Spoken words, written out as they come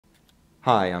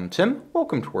Hi, I'm Tim.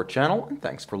 Welcome to our channel, and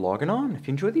thanks for logging on. If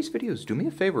you enjoy these videos, do me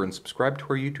a favor and subscribe to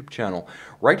our YouTube channel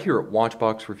right here at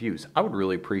Watchbox Reviews. I would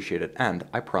really appreciate it, and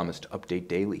I promise to update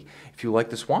daily. If you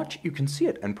like this watch, you can see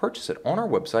it and purchase it on our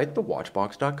website,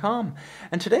 thewatchbox.com.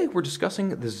 And today we're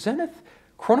discussing the Zenith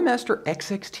Chronomaster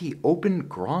XXT Open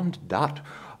Grande Dot.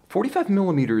 45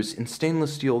 millimeters in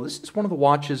stainless steel. This is one of the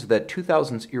watches that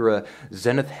 2000s era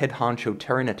Zenith head honcho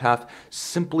Terry Nataf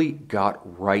simply got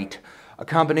right. A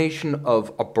combination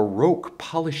of a Baroque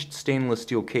polished stainless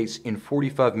steel case in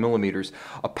 45 millimeters,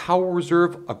 a power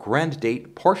reserve, a Grande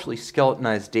date, partially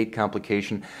skeletonized date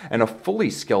complication, and a fully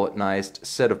skeletonized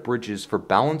set of bridges for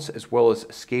balance as well as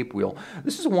escape wheel.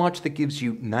 This is a watch that gives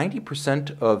you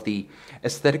 90% of the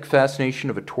aesthetic fascination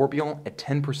of a tourbillon at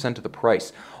 10% of the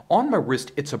price. On my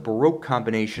wrist, it's a Baroque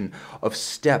combination of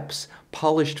steps,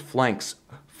 polished flanks,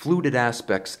 fluted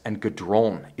aspects, and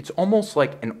gadron. It's almost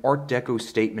like an Art Deco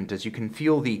statement, as you can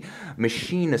feel the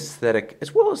machine aesthetic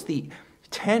as well as the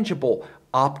tangible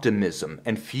optimism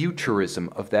and futurism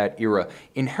of that era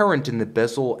inherent in the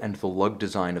bezel and the lug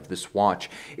design of this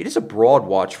watch. It is a broad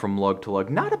watch from lug to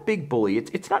lug, not a big bully.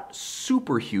 It's not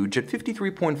super huge. At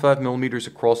 53.5 millimeters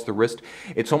across the wrist,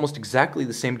 it's almost exactly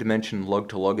the same dimension lug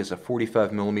to lug as a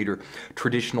 45 millimeter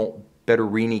traditional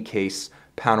Betterini case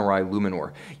Panerai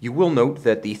Luminor. You will note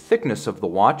that the thickness of the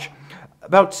watch,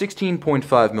 about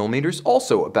 16.5 millimeters,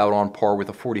 also about on par with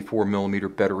a 44 millimeter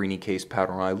Betterini case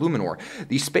Panerai Luminor.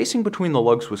 The spacing between the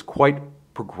lugs was quite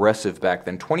progressive back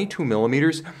then. 22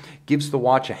 millimeters gives the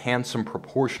watch a handsome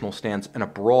proportional stance and a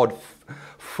broad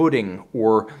footing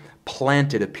or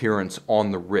planted appearance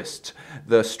on the wrist.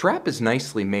 The strap is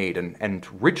nicely made and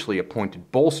richly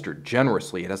appointed, bolstered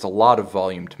generously. It has a lot of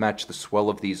volume to match the swell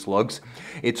of these lugs.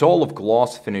 It's all of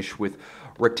gloss finish with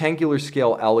rectangular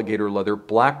scale alligator leather,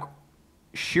 black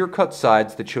sheer cut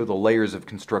sides that show the layers of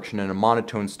construction, and a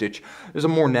monotone stitch. There's a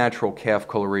more natural calf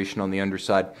coloration on the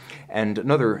underside. And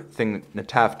another thing that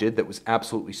Nataf did that was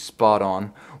absolutely spot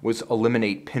on was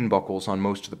eliminate pin buckles on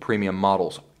most of the premium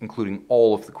models, including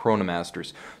all of the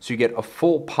Chronomasters. So you get a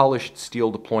full polished steel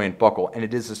deployant buckle, and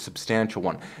it is a substantial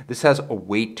one. This has a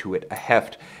weight to it, a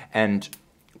heft, and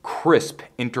crisp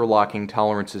interlocking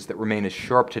tolerances that remain as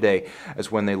sharp today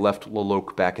as when they left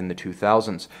Leloc back in the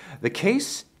 2000s. The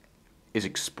case is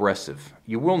expressive.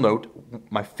 You will note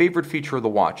my favorite feature of the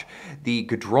watch, the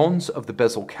gadrons of the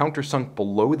bezel countersunk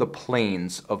below the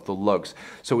planes of the lugs.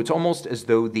 So it's almost as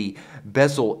though the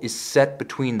bezel is set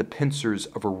between the pincers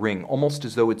of a ring, almost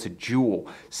as though it's a jewel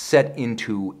set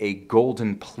into a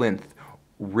golden plinth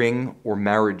ring or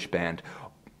marriage band.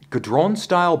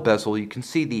 Gadron-style bezel, you can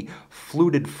see the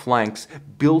fluted flanks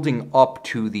building up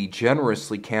to the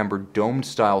generously cambered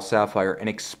domed-style sapphire, an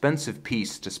expensive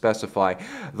piece to specify.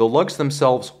 The lugs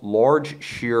themselves large,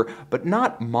 sheer, but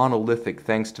not monolithic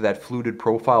thanks to that fluted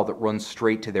profile that runs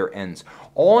straight to their ends.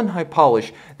 All in high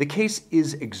polish, the case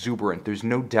is exuberant, there's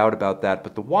no doubt about that,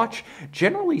 but the watch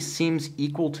generally seems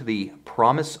equal to the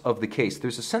promise of the case.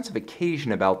 There's a sense of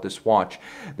occasion about this watch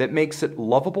that makes it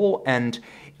lovable, and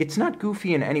it's not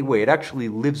goofy in any way. It actually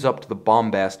lives up to the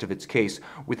bombast of its case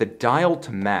with a dial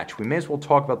to match. We may as well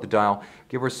talk about the dial,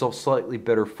 give ourselves slightly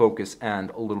better focus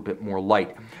and a little bit more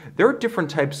light. There are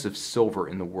different types of silver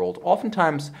in the world.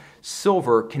 Oftentimes,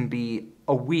 silver can be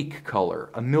a weak color,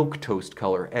 a milquetoast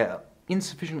color,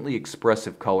 insufficiently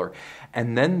expressive color.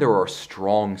 And then there are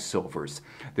strong silvers.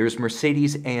 There's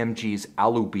Mercedes-AMG's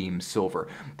Alubeam silver.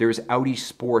 There's Audi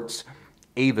Sports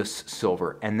Avis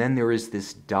silver, and then there is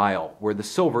this dial where the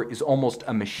silver is almost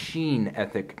a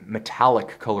machine-ethic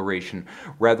metallic coloration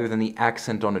rather than the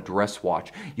accent on a dress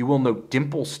watch. You will note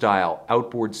dimple-style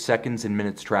outboard seconds and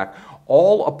minutes track,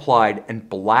 all applied and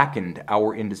blackened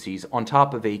hour indices on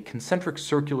top of a concentric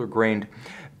circular grained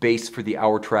base for the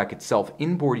hour track itself.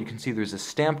 Inboard, you can see there's a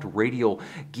stamped radial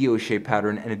guilloche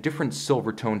pattern and a different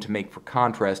silver tone to make for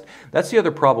contrast. That's the other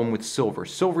problem with silver.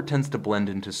 Silver tends to blend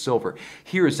into silver.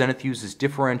 Here, Zenith uses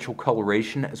differential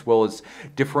coloration as well as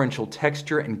differential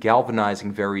texture and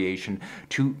galvanizing variation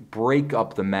to break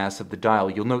up the mass of the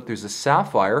dial. You'll note there's a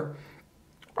sapphire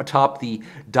atop the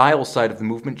dial side of the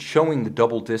movement showing the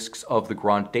double discs of the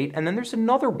Grande date, and then there's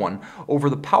another one over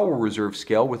the power reserve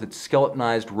scale with its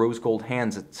skeletonized rose gold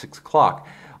hands at 6 o'clock.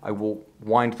 I will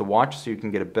wind the watch so you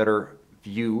can get a better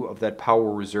view of that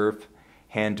power reserve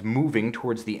hand moving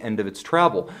towards the end of its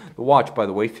travel. The watch, by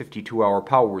the way, 52-hour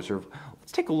power reserve.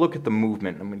 Let's take a look at the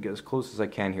movement. I'm going to get as close as I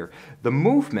can here. The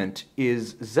movement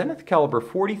is Zenith caliber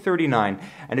 4039,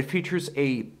 and it features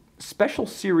a special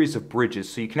series of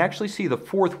bridges, so you can actually see the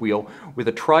fourth wheel with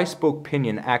a tri-spoke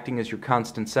pinion acting as your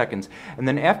constant seconds, and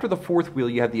then after the fourth wheel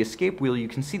you have the escape wheel. You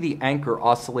can see the anchor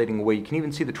oscillating away. You can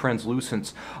even see the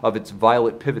translucence of its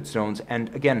violet pivot stones,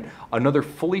 and again another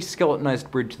fully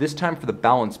skeletonized bridge, this time for the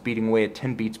balance beating away at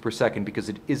 10 beats per second because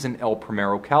it is an El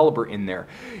Primero caliber in there.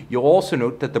 You'll also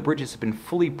note that the bridges have been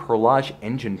fully perlage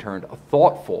engine turned, a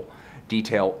thoughtful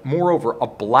detail. Moreover, a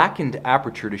blackened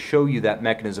aperture to show you that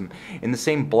mechanism in the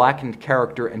same blackened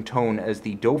character and tone as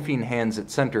the Dauphine hands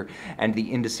at center and the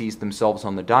indices themselves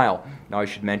on the dial. Now I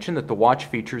should mention that the watch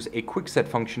features a quick set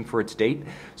function for its date,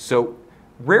 so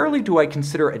rarely do I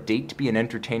consider a date to be an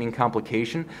entertaining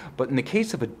complication, but in the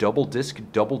case of a double disc,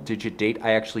 double digit date,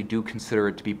 I actually do consider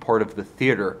it to be part of the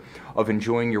theater of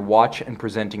enjoying your watch and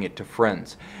presenting it to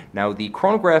friends. Now the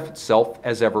chronograph itself,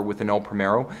 as ever with an El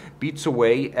Primero, beats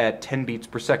away at 10 beats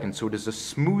per second, so it is a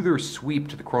smoother sweep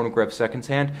to the chronograph seconds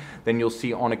hand than you'll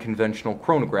see on a conventional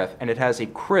chronograph, and it has a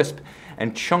crisp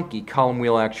and chunky column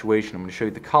wheel actuation. I'm going to show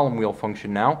you the column wheel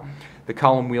function now. The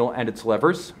column wheel and its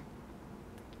levers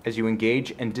as you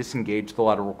engage and disengage the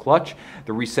lateral clutch,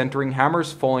 the recentering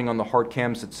hammers falling on the hard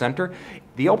cams at center.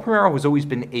 The El Primero has always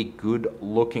been a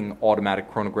good-looking automatic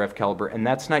chronograph caliber, and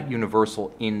that's not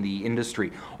universal in the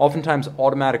industry. Oftentimes,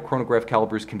 automatic chronograph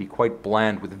calibers can be quite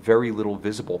bland with very little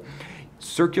visible.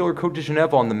 Circular Côte de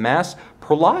Genève on the mass,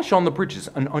 perlage on the bridges,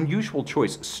 an unusual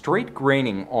choice, straight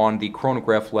graining on the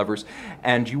chronograph levers,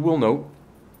 and you will note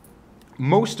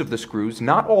most of the screws,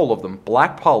 not all of them,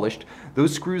 black polished.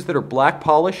 Those screws that are black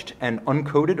polished and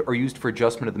uncoated are used for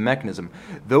adjustment of the mechanism.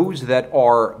 Those that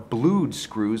are blued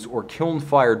screws or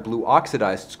kiln-fired blue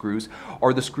oxidized screws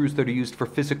are the screws that are used for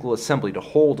physical assembly to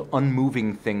hold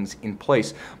unmoving things in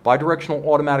place. Bidirectional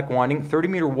automatic winding,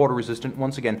 30-meter water resistant,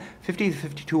 once again, 50 to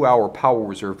 52 hour power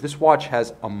reserve. This watch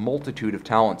has a multitude of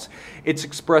talents. It's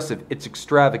expressive, it's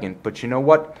extravagant, but you know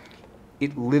what?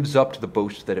 It lives up to the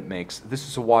boast that it makes. This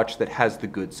is a watch that has the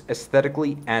goods,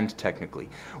 aesthetically and technically.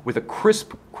 With a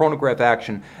crisp chronograph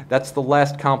action, that's the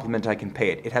last compliment I can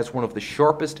pay it. It has one of the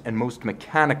sharpest and most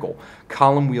mechanical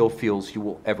column wheel feels you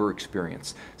will ever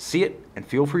experience. See it and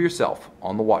feel for yourself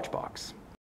on the Watchbox.